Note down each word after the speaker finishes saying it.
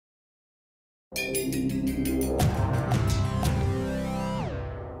Well,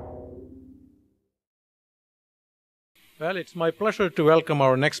 it's my pleasure to welcome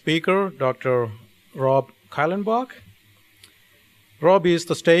our next speaker, Dr. Rob Kallenbach. Rob is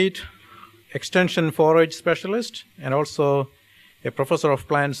the State Extension Forage Specialist and also a Professor of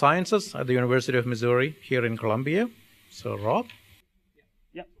Plant Sciences at the University of Missouri here in Columbia. So, Rob?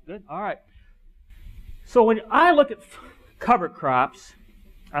 Yep, good. All right. So when I look at cover crops,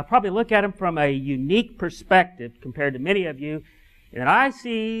 I probably look at them from a unique perspective compared to many of you, and I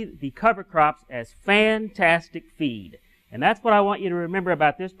see the cover crops as fantastic feed. And that's what I want you to remember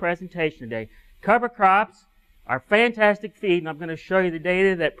about this presentation today. Cover crops are fantastic feed, and I'm going to show you the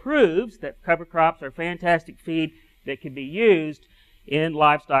data that proves that cover crops are fantastic feed that can be used in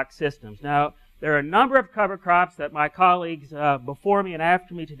livestock systems. Now, there are a number of cover crops that my colleagues before me and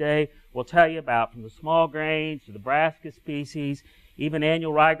after me today will tell you about, from the small grains to the brassica species, even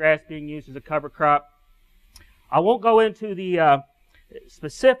annual ryegrass being used as a cover crop. I won't go into the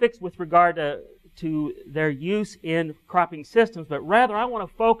specifics with regard to their use in cropping systems, but rather I want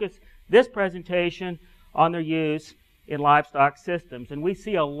to focus this presentation on their use in livestock systems. And we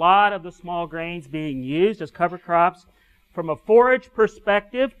see a lot of the small grains being used as cover crops. From a forage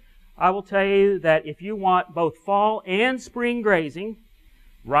perspective, I will tell you that if you want both fall and spring grazing,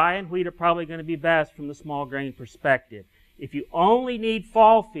 rye and wheat are probably going to be best from the small grain perspective. If you only need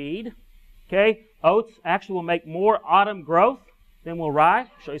fall feed, okay, oats actually will make more autumn growth than will rye.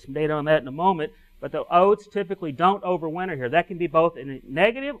 I'll show you some data on that in a moment. But the oats typically don't overwinter here. That can be both a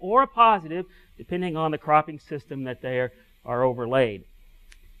negative or a positive, depending on the cropping system that they are overlaid.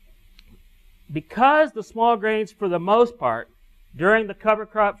 Because the small grains, for the most part, during the cover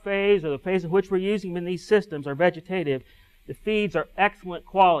crop phase, or the phase in which we're using them in these systems, are vegetative, the feeds are excellent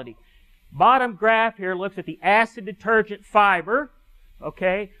quality. Bottom graph here looks at the acid detergent fiber,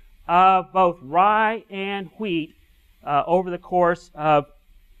 okay, of both rye and wheat over the course of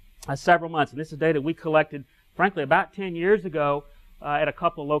several months. And this is data we collected, frankly, about 10 years ago at a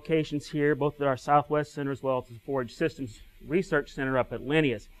couple of locations here, both at our Southwest Center as well as the Forage Systems Research Center up at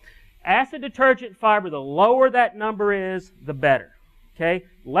Linnaeus. Acid detergent fiber, the lower that number is, the better. Okay?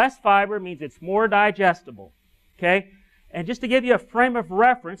 Less fiber means it's more digestible. Okay? And just to give you a frame of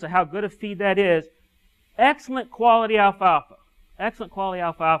reference of how good a feed that is, excellent quality alfalfa. Excellent quality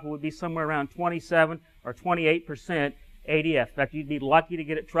alfalfa would be somewhere around 27 or 28% ADF. In fact, you'd be lucky to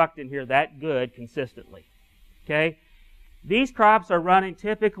get it trucked in here that good consistently. Okay? These crops are running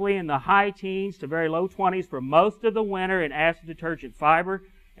typically in the high teens to very low 20s for most of the winter in acid detergent fiber,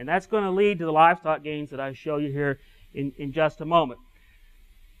 and that's going to lead to the livestock gains that I show you here in just a moment.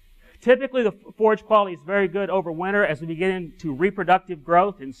 Typically, the forage quality is very good over winter. As we get into reproductive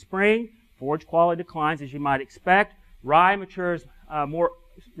growth in spring, forage quality declines, as you might expect. Rye matures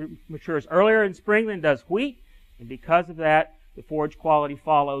earlier in spring than does wheat, and because of that, the forage quality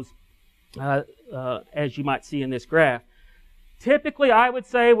follows as you might see in this graph. Typically, I would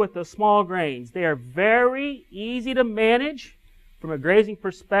say with the small grains, they are very easy to manage from a grazing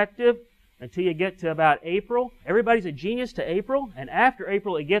perspective until you get to about April. Everybody's a genius to April, and after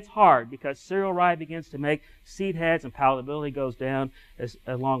April it gets hard because cereal rye begins to make seed heads and palatability goes down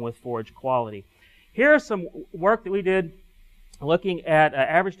along with forage quality. Here's some work that we did looking at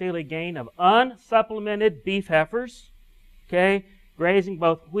average daily gain of unsupplemented beef heifers, okay, grazing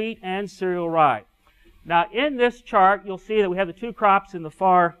both wheat and cereal rye. Now in this chart you'll see that we have the two crops in the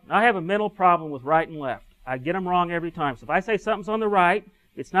far. I have a mental problem with right and left. I get them wrong every time. So if I say something's on the right,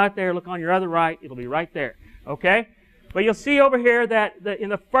 if it's not there, look on your other right, it'll be right there. Okay? But you'll see over here that in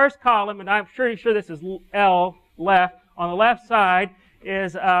the first column, and I'm sure this is L left, on the left side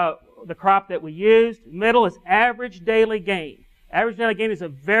is the crop that we used. Middle is average daily gain. Average daily gain is a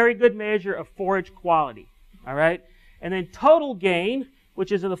very good measure of forage quality. All right? And then total gain,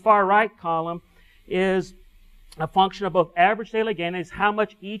 which is in the far right column, is a function of both average daily gain, is how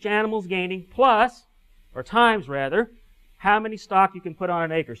much each animal's gaining, plus, or times rather, how many stock you can put on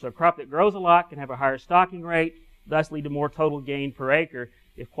an acre. So a crop that grows a lot can have a higher stocking rate, thus lead to more total gain per acre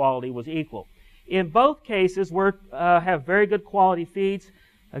if quality was equal. In both cases, we have very good quality feeds.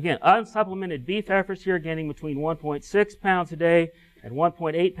 Again, unsupplemented beef heifers here gaining between 1.6 pounds a day and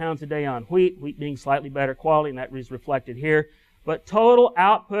 1.8 pounds a day on wheat, wheat being slightly better quality, and that is reflected here. But total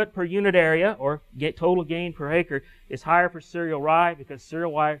output per unit area, or total gain per acre, is higher for cereal rye because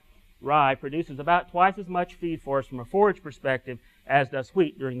cereal rye produces about twice as much feed for us from a forage perspective as does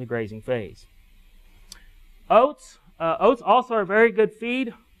wheat during the grazing phase. Oats. Oats also are very good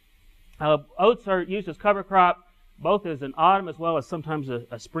feed. Oats are used as cover crop both as an autumn as well as sometimes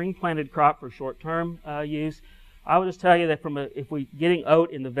a spring planted crop for short-term use. I would just tell you that if we're getting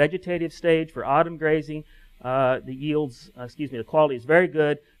oat in the vegetative stage for autumn grazing, the yields, the quality is very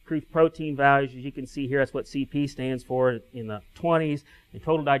good. Crude protein values, as you can see here, that's what CP stands for, in the 20s, and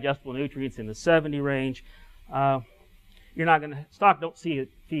total digestible nutrients in the 70 range. You're not going to, stock don't see a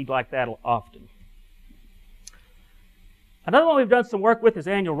feed like that often. Another one we've done some work with is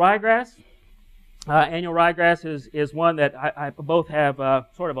annual ryegrass. Annual ryegrass is one that I both have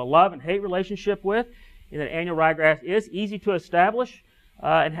sort of a love and hate relationship with, in that annual ryegrass is easy to establish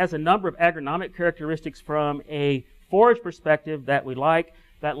and has a number of agronomic characteristics from a forage perspective that we like.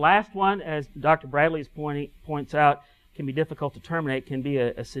 That last one, as Dr. Bradley points out, can be difficult to terminate, can be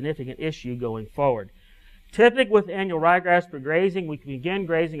a significant issue going forward. Typically with annual ryegrass for grazing, we can begin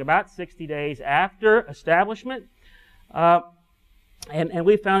grazing about 60 days after establishment. And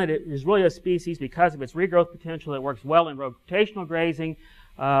we found that it is really a species, because of its regrowth potential, that works well in rotational grazing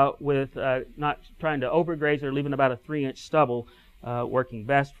with not trying to overgraze or leaving about a 3-inch stubble working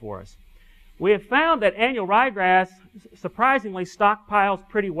best for us. We have found that annual ryegrass surprisingly stockpiles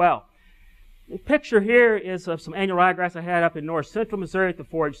pretty well. The picture here is of some annual ryegrass I had up in north central Missouri at the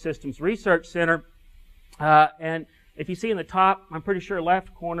Forage Systems Research Center. And if you see in the top, I'm pretty sure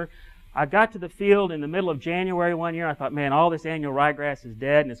left corner, I got to the field in the middle of January one year. I thought, man, all this annual ryegrass is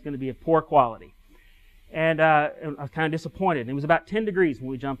dead and it's going to be of poor quality. And I was kind of disappointed. It was about 10 degrees when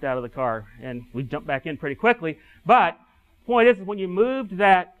we jumped out of the car, and we jumped back in pretty quickly. But the point is, when you moved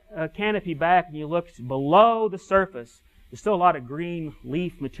that canopy back and you looked below the surface, there's still a lot of green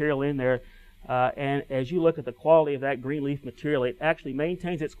leaf material in there. And as you look at the quality of that green leaf material, it actually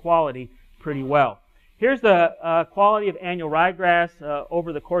maintains its quality pretty well. Here's the quality of annual ryegrass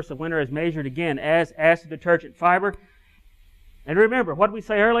over the course of winter as measured again as acid detergent fiber. And remember, what did we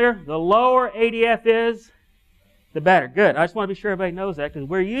say earlier? The lower ADF is, the better. Good. I just want to be sure everybody knows that, because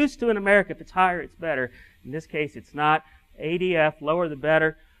we're used to in America, if it's higher, it's better. In this case, it's not. ADF, lower the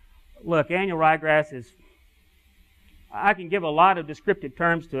better. Look, annual ryegrass is, I can give a lot of descriptive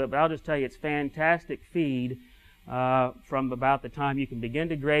terms to it, but I'll just tell you it's fantastic feed from about the time you can begin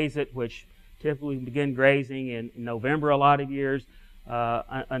to graze it, which typically we begin grazing in November a lot of years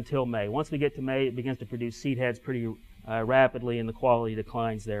until May. Once we get to May, it begins to produce seed heads pretty rapidly, and the quality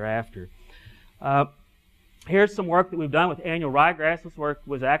declines thereafter. Here's some work that we've done with annual ryegrass. This work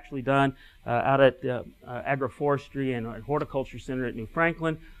was actually done out at Agroforestry and Horticulture Center at New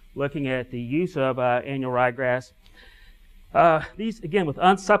Franklin, looking at the use of annual ryegrass. These, again, with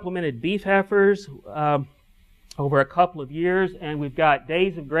unsupplemented beef heifers over a couple of years, and we've got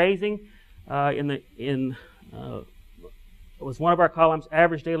days of grazing it was one of our columns,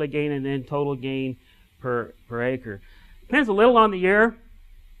 average daily gain and then total gain per acre. Depends a little on the year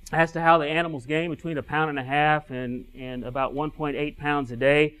as to how the animals gain, between 1.5 pounds and about 1.8 pounds a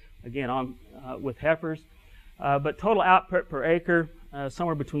day, again with heifers. But total output per acre,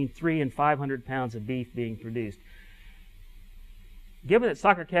 somewhere between 300 and 500 pounds of beef being produced. Given that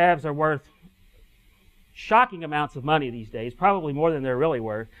sucker calves are worth shocking amounts of money these days, probably more than they're really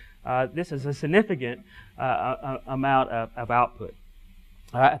worth, this is a significant amount of output.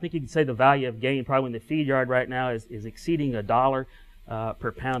 I think you can say the value of gain probably in the feed yard right now is exceeding $1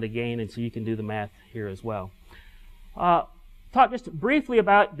 per pound of gain, and so you can do the math here as well. Talk just briefly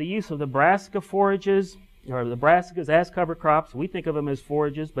about the use of the brassica forages, or the brassicas as cover crops. We think of them as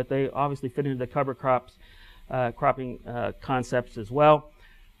forages, but they obviously fit into the cover crops cropping concepts as well.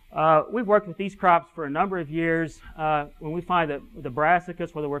 We've worked with these crops for a number of years. When we find that the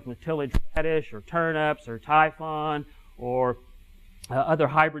brassicas, whether working with tillage radish or turnips or typhon or other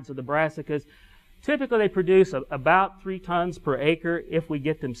hybrids of the brassicas, typically they produce about 3 tons per acre if we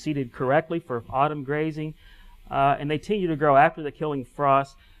get them seeded correctly for autumn grazing, and they continue to grow after the killing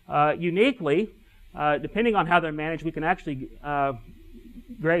frost. Uniquely, depending on how they're managed, we can actually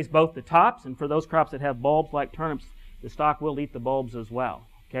graze both the tops, and for those crops that have bulbs like turnips, the stock will eat the bulbs as well.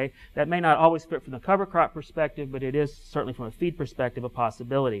 Okay? That may not always fit from the cover crop perspective, but it is certainly from a feed perspective a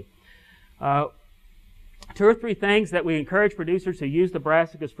possibility. 2 or 3 things that we encourage producers who use the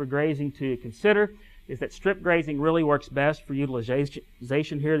brassicas for grazing to consider is that strip grazing really works best for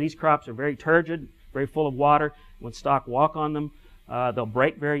utilization here. These crops are very turgid, very full of water. When stock walk on them, they'll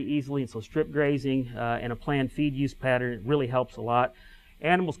break very easily, and so strip grazing and a planned feed use pattern really helps a lot.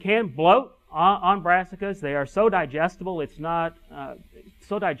 Animals can bloat on brassicas. They are so digestible. It's not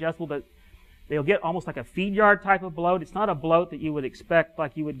so digestible that they'll get almost like a feed yard type of bloat. It's not a bloat that you would expect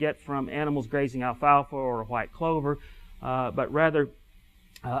like you would get from animals grazing alfalfa or white clover, but rather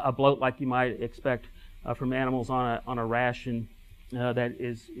a bloat like you might expect from animals on a ration that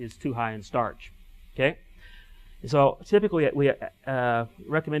is too high in starch. Okay, so typically we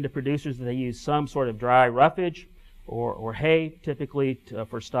recommend to producers that they use some sort of dry roughage. or hay, typically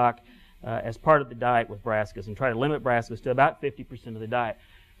for stock, as part of the diet with brassicas, and try to limit brassicas to about 50% of the diet.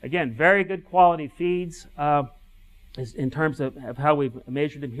 Again, very good quality feeds in terms of how we've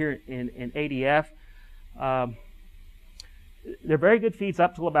measured them here in ADF. They're very good feeds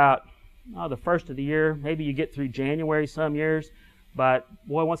up till about the first of the year. Maybe you get through January some years, but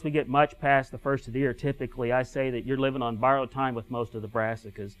boy, once we get much past the first of the year, typically I say that you're living on borrowed time with most of the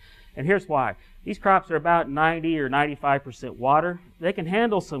brassicas. And here's why. These crops are about 90 or 95% water. They can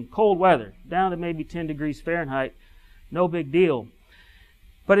handle some cold weather, down to maybe 10 degrees Fahrenheit, no big deal.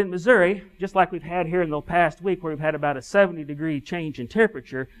 But in Missouri, just like we've had here in the past week where we've had about a 70-degree change in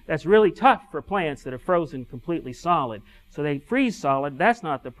temperature, that's really tough for plants that are frozen completely solid. So they freeze solid, that's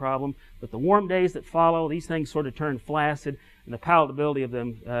not the problem, but the warm days that follow, these things sort of turn flaccid, and the palatability of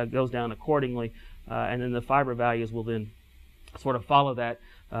them goes down accordingly, and then the fiber values will then sort of follow that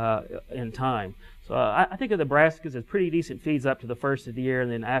in time. So I think of the brassicas as pretty decent feeds up to the first of the year,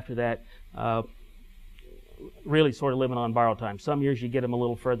 and then after that, really sort of living on borrowed time. Some years you get them a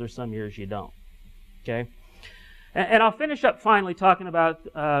little further, some years you don't. Okay? And I'll finish up finally talking about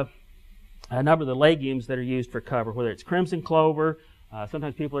a number of the legumes that are used for cover, whether it's crimson clover,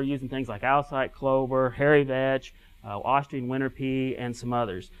 sometimes people are using things like Alsite clover, hairy vetch, Austrian winter pea, and some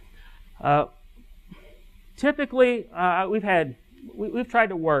others. Typically, we've tried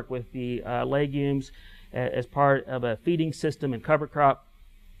to work with the legumes as part of a feeding system and cover crop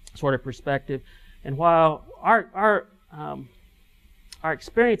sort of perspective. And while our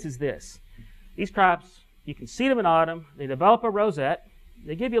experience is this, these crops, you can seed them in autumn, they develop a rosette,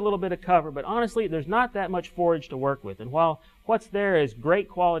 they give you a little bit of cover, but honestly, there's not that much forage to work with. And while what's there is great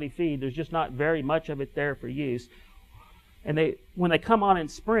quality feed, there's just not very much of it there for use. And when they come on in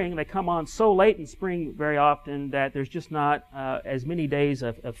spring, they come on so late in spring very often that there's just not as many days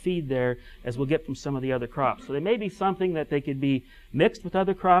of feed there as we'll get from some of the other crops. So they may be something that they could be mixed with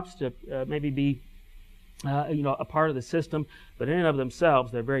other crops to maybe be a part of the system, but in and of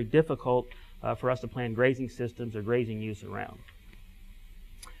themselves, they're very difficult for us to plan grazing systems or grazing use around.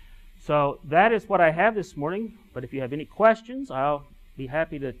 So that is what I have this morning, but if you have any questions, I'll be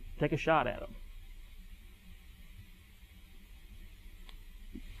happy to take a shot at them.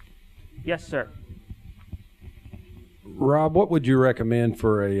 Yes, sir. Rob, what would you recommend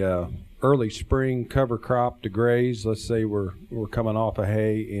for a early spring cover crop to graze? Let's say we're coming off of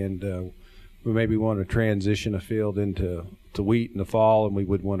hay and we maybe want to transition a field into wheat in the fall, and we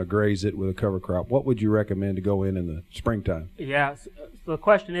would want to graze it with a cover crop. What would you recommend to go in the springtime? Yeah, so the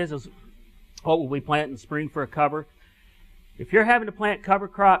question is what will we plant in spring for a cover? If you're having to plant cover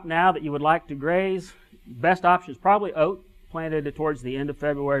crop now that you would like to graze, best option is probably oat, planted towards the end of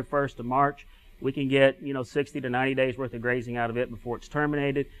February, 1st of March. We can get 60 to 90 days worth of grazing out of it before it's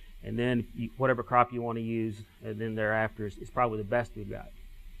terminated, and then whatever crop you want to use, and then thereafter is probably the best we've got.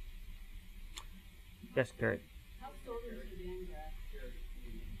 Yes, Carrie. How's sorghum Sudan grass?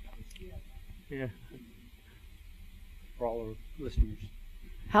 Yeah. For all our listeners.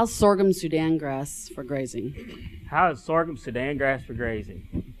 How's sorghum Sudan grass for grazing? How is sorghum Sudan grass for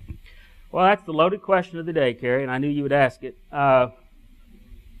grazing? Well, that's the loaded question of the day, Carrie, and I knew you would ask it.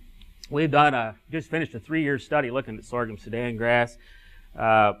 We've just finished a 3-year study looking at sorghum Sudan grass,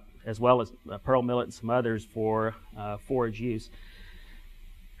 as well as pearl millet and some others for forage use.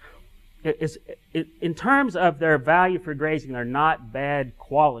 In terms of their value for grazing, they're not bad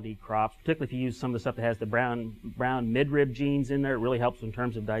quality crops, particularly if you use some of the stuff that has the brown midrib genes in there. It really helps in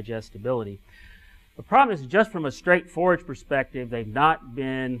terms of digestibility. The problem is, just from a straight forage perspective, they've not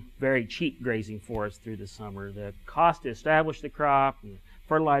been very cheap grazing for us through the summer. The cost to establish the crop, and the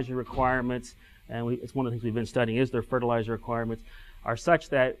fertilizer requirements, and it's one of the things we've been studying is their fertilizer requirements, are such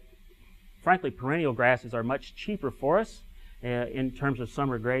that, frankly, perennial grasses are much cheaper for us in terms of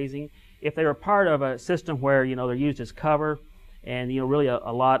summer grazing. If they were part of a system where they're used as cover, and really a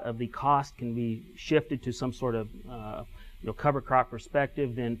lot of the cost can be shifted to some sort of cover crop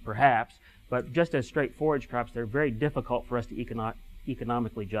perspective, then perhaps. But just as straight forage crops, they're very difficult for us to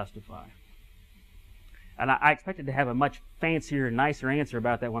economically justify. And I expected to have a much fancier and nicer answer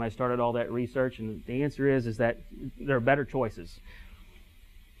about that when I started all that research, and the answer is that there are better choices.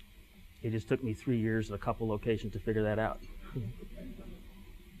 It just took me 3 years at a couple locations to figure that out.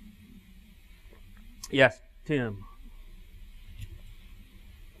 Yes, Tim.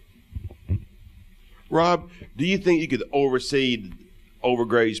 Rob, do you think you could overseed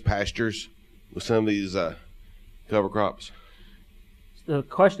overgrazed pastures with some of these cover crops? The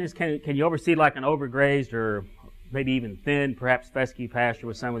question is, can you overseed like an overgrazed or maybe even thin, perhaps fescue pasture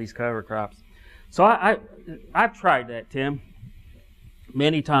with some of these cover crops? So I've tried that, Tim,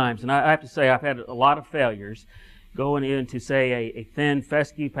 many times, and I have to say I've had a lot of failures. going into, say, a thin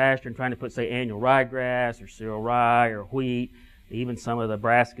fescue pasture and trying to put, say, annual ryegrass or cereal rye or wheat, even some of the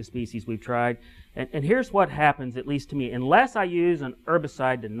brassica species we've tried. And here's what happens, at least to me. Unless I use an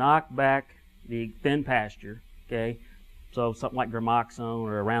herbicide to knock back the thin pasture, okay, so something like gramoxone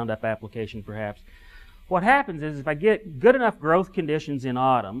or a Roundup application perhaps, what happens is if I get good enough growth conditions in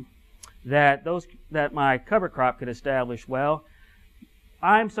autumn that my cover crop could establish well,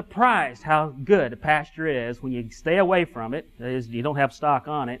 I'm surprised how good a pasture is when you stay away from it, that is, you don't have stock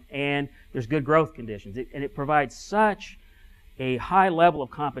on it, and there's good growth conditions. And it provides such a high level of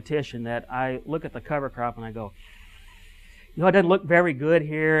competition that I look at the cover crop and I go, you know, it doesn't look very good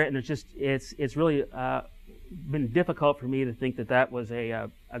here, and it's really been difficult for me to think that was a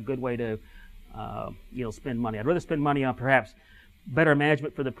good way to spend money. I'd rather spend money on perhaps better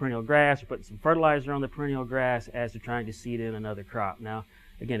management for the perennial grass or putting some fertilizer on the perennial grass as to trying to seed in another crop. Now,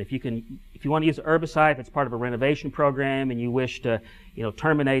 again, if you want to use herbicide, if it's part of a renovation program and you wish to,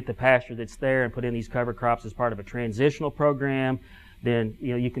 terminate the pasture that's there and put in these cover crops as part of a transitional program, then,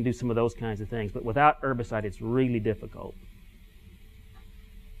 you can do some of those kinds of things. But without herbicide, it's really difficult.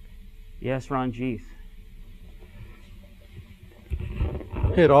 Yes, Ranjith.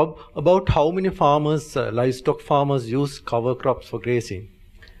 Hey Rob, about how many farmers, livestock farmers, use cover crops for grazing?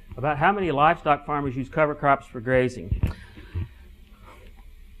 About how many livestock farmers use cover crops for grazing?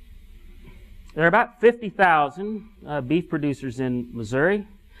 There are about 50,000 beef producers in Missouri.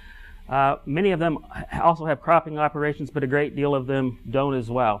 Many of them also have cropping operations, but a great deal of them don't as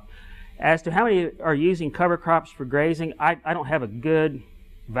well. As to how many are using cover crops for grazing, I don't have a good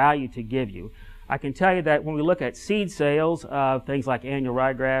value to give you. I can tell you that when we look at seed sales of things like annual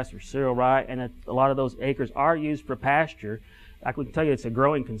ryegrass or cereal rye, and a lot of those acres are used for pasture, I can tell you it's a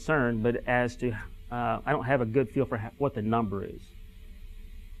growing concern, but as to, I don't have a good feel for what the number is.